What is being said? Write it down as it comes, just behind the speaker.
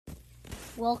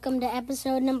Welcome to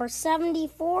episode number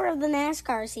 74 of the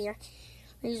NASCARs here.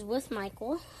 He's with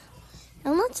Michael.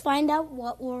 And let's find out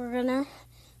what we're going to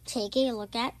take a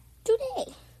look at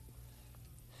today.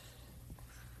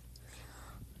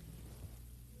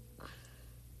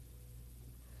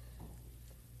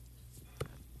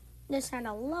 Just had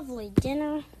a lovely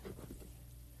dinner.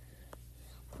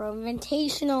 Pro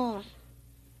Invitational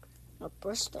of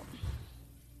Bristol.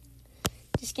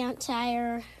 Discount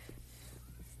Tire.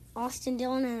 Austin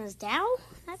Dillon and his Dow.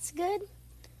 That's good.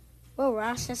 Whoa,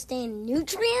 Ross Chastain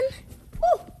Nutrien.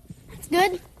 Woo, that's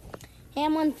good.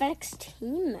 Hamlin FedEx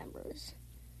team members.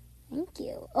 Thank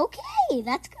you. Okay,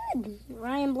 that's good.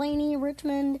 Ryan Blaney,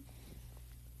 Richmond.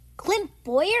 Clint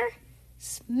Boyer,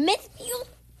 Smithfield.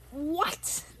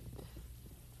 What?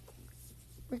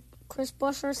 Chris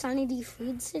Buescher, Sonny D.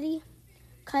 Freed City.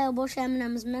 Kyle Busch,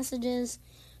 Eminem's Messages.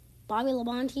 Bobby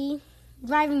Labonte.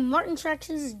 Driving Martin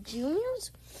Truex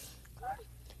Juniors.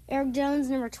 Eric Jones,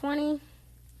 number 20.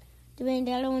 Dwayne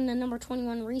Detto in the number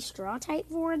 21 Restraw type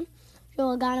Ford.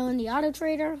 Joe Logano in the Auto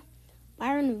Trader.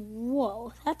 Byron,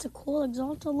 whoa, that's a cool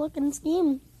Exalta looking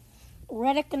scheme.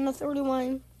 Reddick in the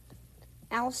 31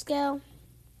 Alsco.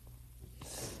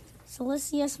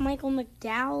 Silicius Michael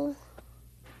McDowell.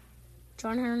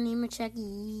 John Hunter Nemechek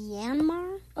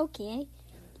Yanmar. Okay.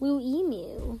 Blue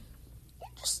Emu.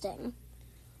 Interesting.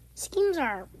 Schemes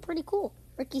are pretty cool.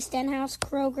 Ricky Stenhouse,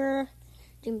 Kroger,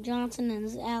 Jim Johnson and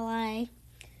his ally,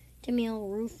 Jamil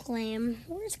Roofclaim.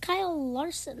 Where's Kyle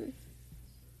Larson?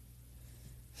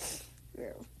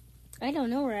 I don't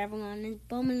know where everyone is.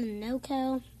 Bowman and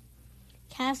Noco,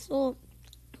 Castle,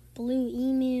 Blue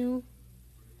Emu,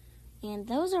 and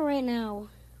those are right now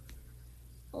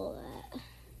all that.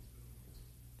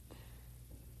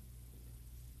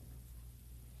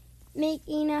 Make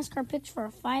enascar picks for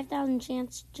a 5,000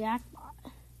 chance jackpot.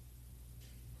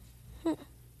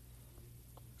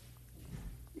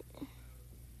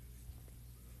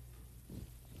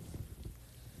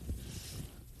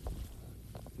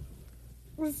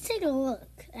 Let's take a look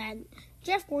at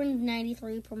Jeff Gordon's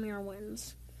 93 Premier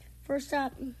Wins. First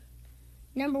up,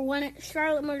 number 1 at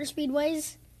Charlotte Motor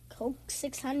Speedway's Coke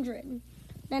 600.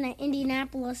 Then at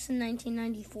Indianapolis in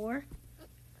 1994.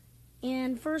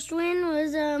 And first win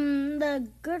was the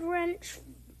Good Wrench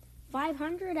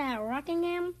 500 at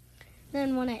Rockingham.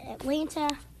 Then won at Atlanta.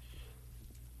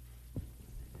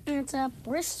 And it's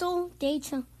Bristol,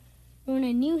 Daytona, won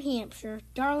at New Hampshire,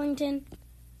 Darlington,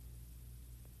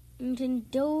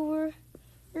 Dover,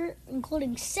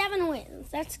 including 7 wins.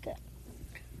 That's good.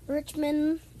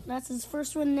 Richmond, that's his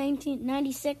first win in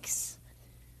 1996.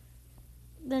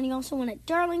 Then he also won at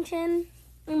Darlington,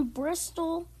 and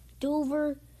Bristol,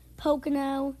 Dover,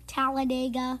 Pocono,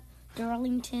 Talladega,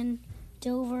 Darlington,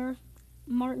 Dover,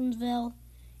 Martinsville,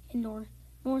 and North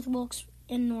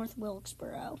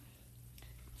Wilkesboro.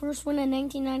 First win in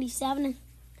 1997,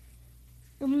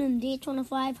 in Daytona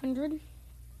 500.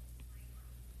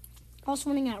 Also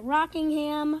winning at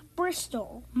Rockingham,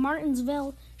 Bristol,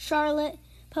 Martinsville, Charlotte,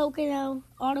 Pocono,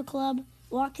 Auto Club,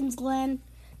 Watkins Glen,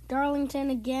 Darlington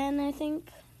again, I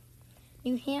think,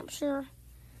 New Hampshire,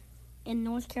 and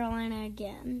North Carolina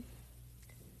again.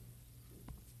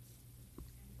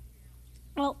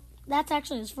 Well, that's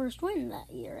actually his first win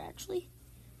that year, actually.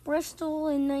 Bristol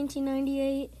in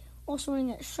 1998, also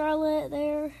winning at Charlotte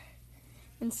there,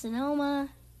 and Sonoma,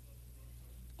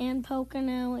 and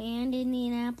Pocono, and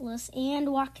Indianapolis, and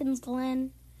Watkins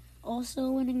Glen, also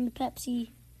winning the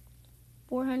Pepsi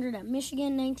 400 at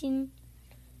Michigan, and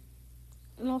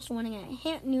also winning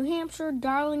at New Hampshire,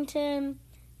 Darlington,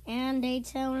 and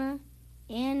Daytona,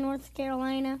 and North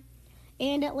Carolina,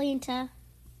 and Atlanta.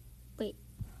 Wait.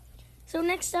 So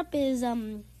next up is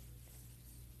Bud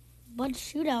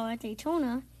Shootout at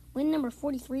Daytona, win number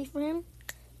 43 for him.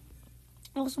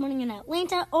 Also winning in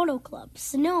Atlanta, Auto Club,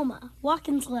 Sonoma,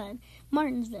 Watkins Glen,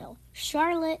 Martinsville,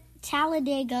 Charlotte,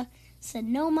 Talladega,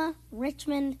 Sonoma,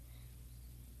 Richmond,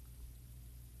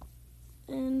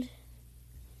 and,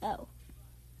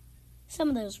 some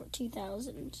of those were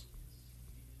 2000,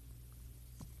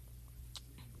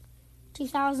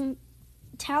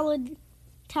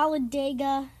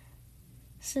 Talladega,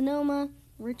 Sonoma,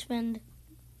 Richmond,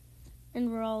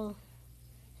 and were all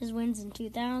his wins in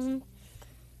 2000.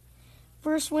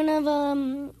 First win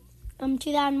of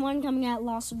 2001 coming at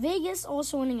Las Vegas,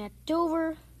 also winning at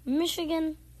Dover,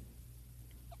 Michigan,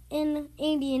 in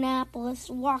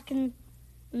Indianapolis, Watkins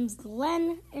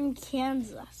Glen, and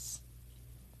Kansas.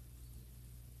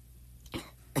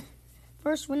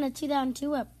 First win of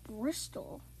 2002 at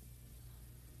Bristol,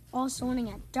 also winning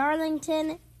at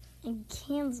Darlington and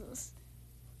Kansas.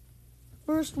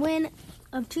 First win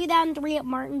of 2003 at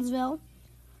Martinsville,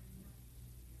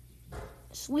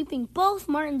 sweeping both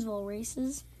Martinsville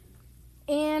races,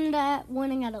 and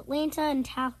winning at Atlanta and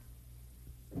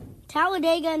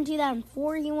Talladega in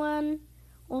 2004 he won.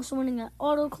 Also winning at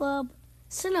Auto Club,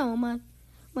 Sonoma,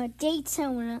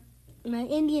 Daytona,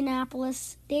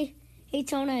 Indianapolis,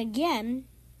 Daytona again.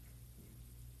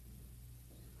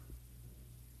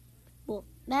 Well,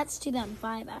 that's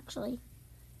 2005 actually.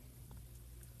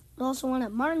 Also won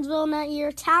at Martinsville in that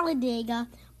year, Talladega,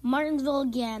 Martinsville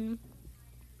again.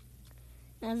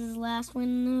 That's his last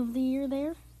win of the year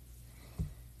there.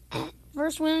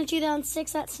 First win in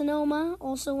 2006 at Sonoma,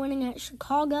 also winning at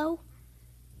Chicago.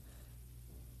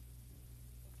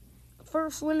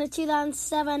 First win in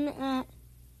 2007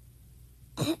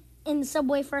 in the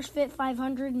Subway Fresh Fit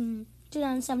 500 in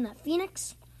 2007 at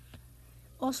Phoenix.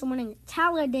 Also winning at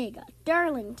Talladega,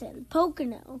 Darlington,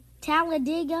 Pocono,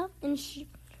 Talladega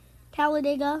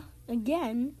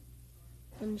again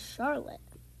in Charlotte.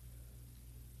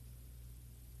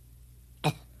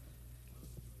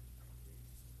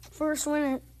 First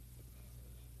win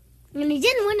and he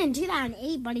didn't win in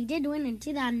 2008, but he did win in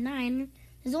 2009.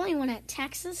 His only one at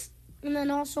Texas, and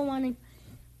then also won.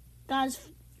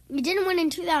 He didn't win in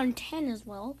 2010 as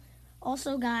well.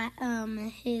 Also got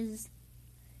his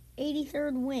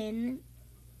 83rd win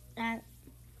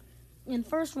in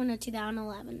first win of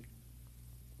 2011.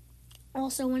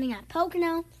 Also winning at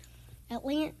Pocono,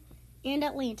 Atlanta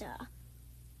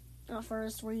for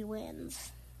his 3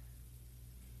 wins.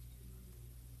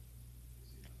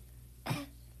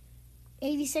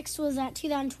 86 was at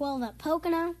 2012 at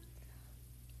Pocono.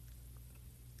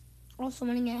 Also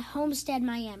winning at Homestead,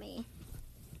 Miami.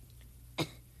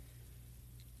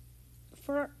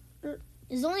 For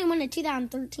his only win in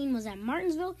 2013 was at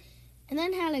Martinsville, and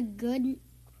then had a good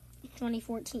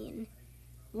 2014.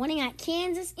 Winning at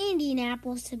Kansas,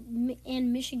 Indianapolis,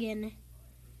 and Michigan,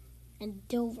 and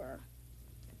Dover.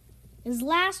 His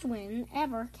last win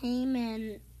ever came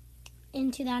in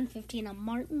 2015 at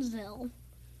Martinsville.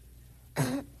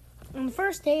 On the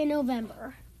first day in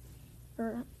November.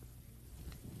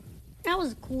 That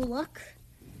was a cool look.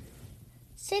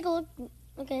 Let's take a look.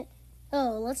 Okay.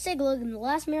 Let's take a look at the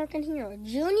last American hero,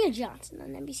 Junior Johnson, on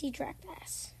NBC Track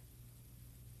Pass.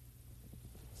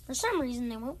 For some reason,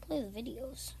 they won't play the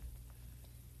videos.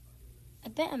 I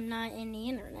bet I'm not in the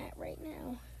internet right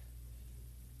now.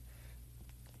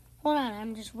 Hold on,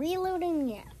 I'm just reloading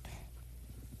the app.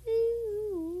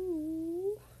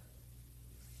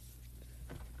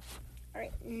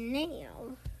 Alright,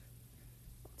 now,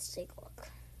 let's take a look.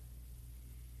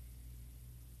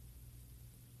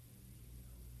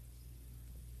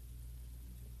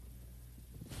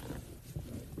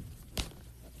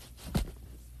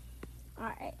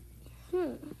 Alright,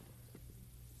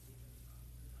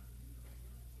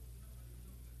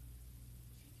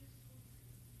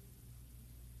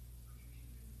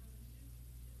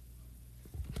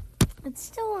 It's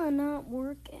still not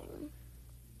working.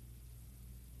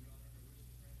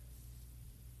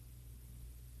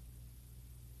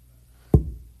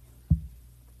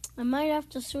 I might have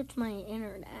to switch my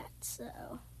internet,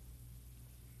 so.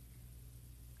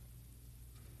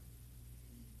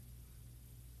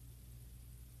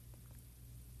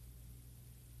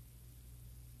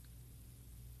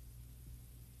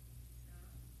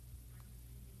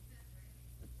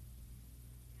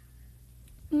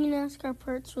 enascar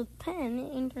parts with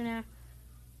pen,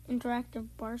 interactive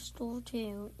bristol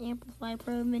to amplify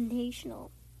pro-invitational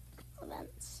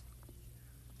events.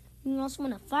 You can also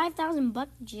win a $5,000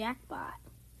 jackpot.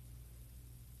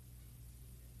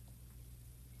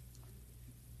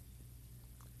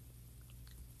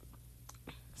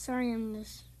 Sorry, I'm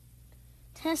just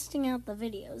testing out the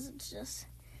videos. It's just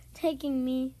taking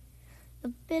me a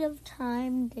bit of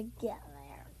time to get there.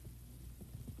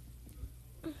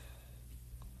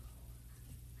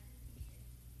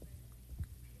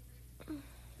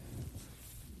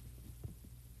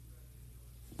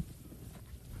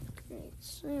 Great,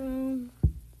 so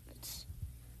it's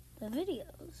the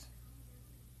videos.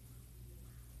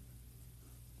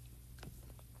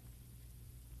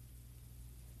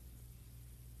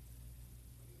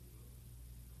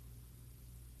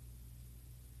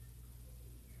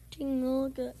 Taking a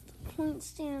look at the point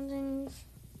standings.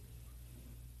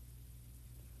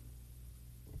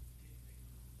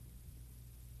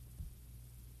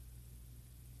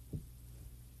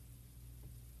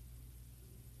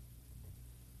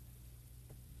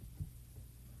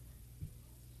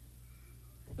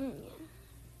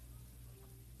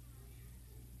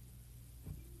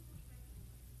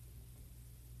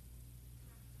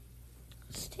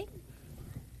 Just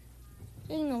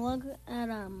taking a look at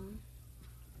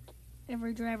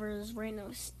every driver's right now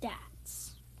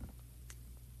stats.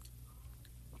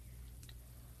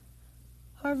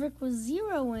 Harvick with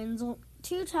 0 wins,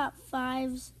 2 top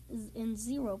 5s, and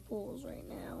 0 poles right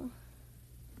now.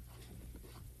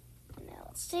 Now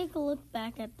let's take a look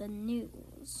back at the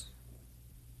news.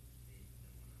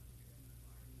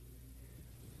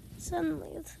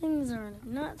 Suddenly, things are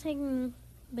not taking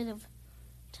a bit of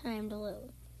time to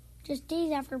load. Just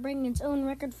days after breaking its own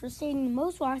record for staying the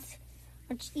most watched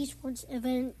esports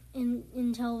event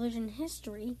in television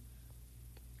history,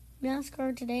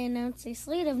 NASCAR today announced a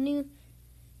slate of new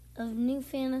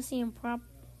fantasy and prop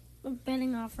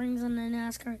betting offerings on the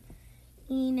enascar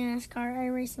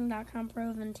iRacing.com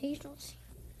Pro Invitationals.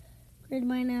 Created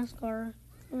by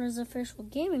NASCAR's official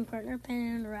gaming partner,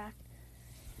 Penn Interact.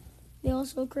 They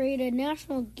also created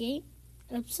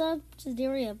a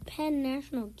subsidiary of Penn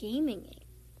National Gaming.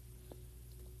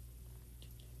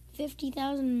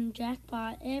 50,000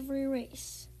 jackpot every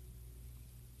race.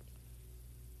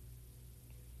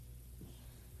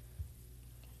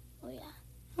 Oh yeah.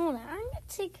 Hold on, I'm gonna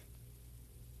take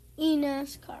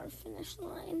enascar finish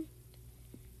line.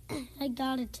 I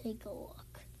gotta take a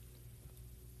look.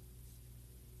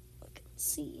 Look and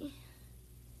see.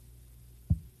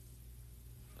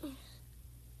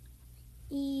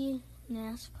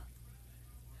 enascar.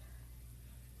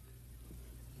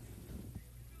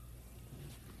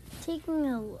 Taking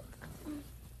a look.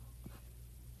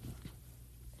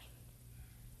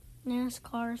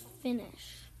 NASCAR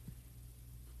finish.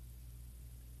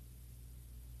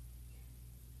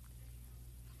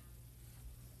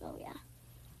 Oh yeah.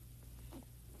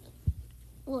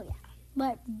 Well yeah.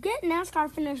 But get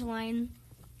NASCAR finish line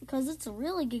because it's a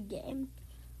really good game.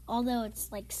 Although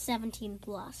it's like 17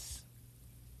 plus.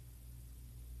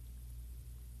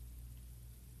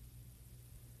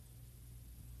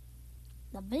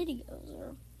 The videos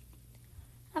are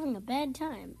having a bad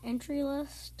time. Entry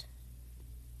list.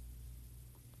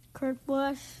 Kurt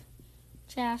Busch,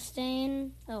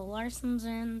 Chastain, Larson's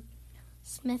in,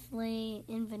 Smithley,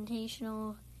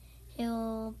 Invitational,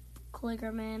 Hill,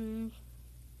 Kligerman,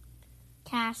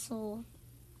 Castle,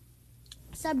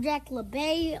 Subject,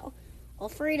 LeBay,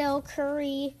 Alfredo,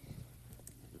 Curry,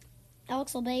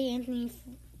 Alex LeBay, Anthony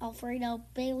Alfredo,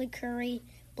 Bailey Curry,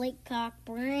 Blake Koch,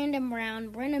 Brandon Brown,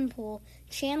 Brennan Poole,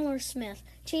 Chandler Smith,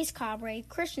 Chase Cabre,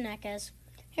 Christian Eckes,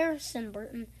 Harrison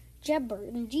Burton, Jeb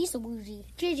Burton, Gisa Woozy,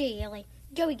 JJ Haley,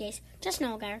 Joey Gase,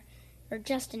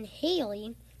 Justin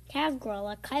Haley, Cav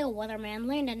Grolla, Kyle Weatherman,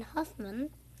 Landon Huffman,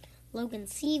 Logan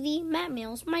Seavey, Matt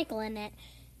Mills, Michael Annette,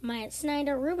 Myatt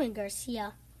Snyder, Ruben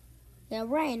Garcia,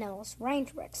 Ryan Ellis, Ryan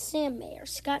Truex, Sam Mayer,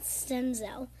 Scott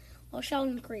Stenzel,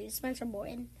 Sheldon Creed, Spencer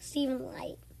Boyd, Stephen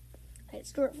Light,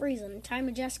 Stuart Friesen, Ty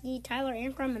Majeski, Tyler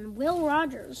Ankrum, and Will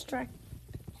Rogers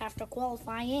have to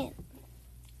qualify in.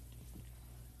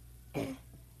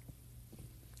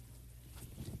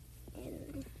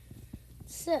 And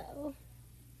so,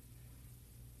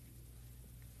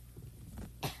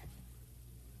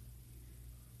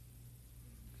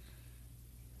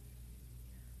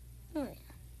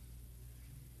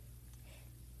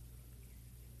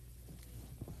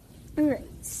 Alright,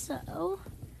 so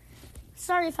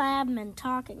sorry if I haven't been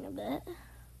talking a bit.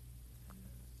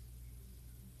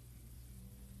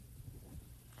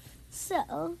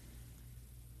 So,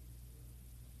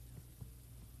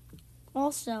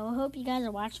 also, I hope you guys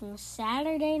are watching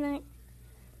Saturday night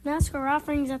NASCAR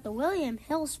offerings at the William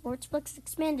Hill Sportsbooks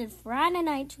expanded Friday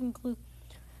night to include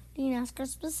the NASCAR,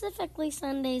 specifically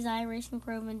Sunday's iRacing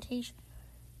Pro Invitational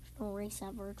race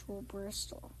at Virtual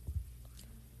Bristol.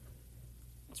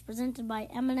 It's presented by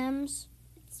M&M's.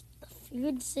 It's the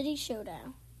Food City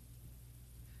Showdown.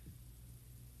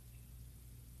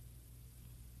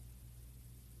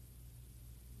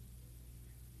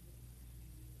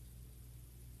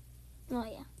 Oh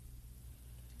yeah.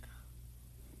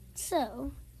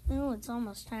 So, it's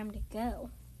almost time to go.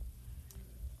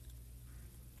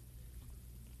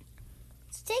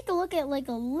 Let's take a look at like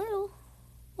a little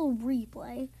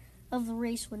replay of the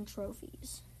race win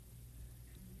trophies.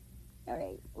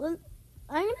 Alright, I'm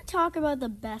going to talk about the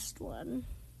best one.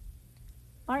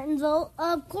 Martinsville,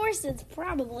 of course it's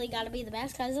probably got to be the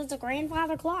best because it's a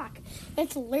grandfather clock.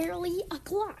 It's literally a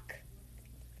clock.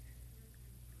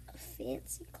 A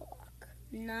fancy clock.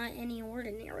 Not any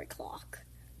ordinary clock.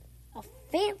 A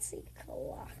fancy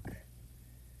clock.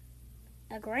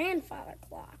 A grandfather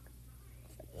clock.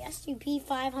 For the SUP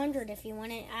 500 if you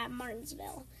want it at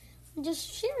Martinsville. I'm just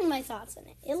sharing my thoughts on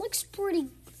it. It looks pretty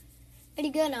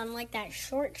good on like that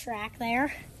short track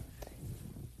there.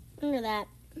 Under that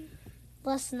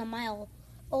less than a mile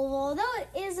oval, although it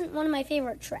isn't one of my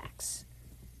favorite tracks.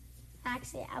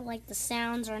 Actually, I like the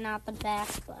sounds are not the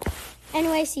best, but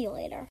anyway, see you later.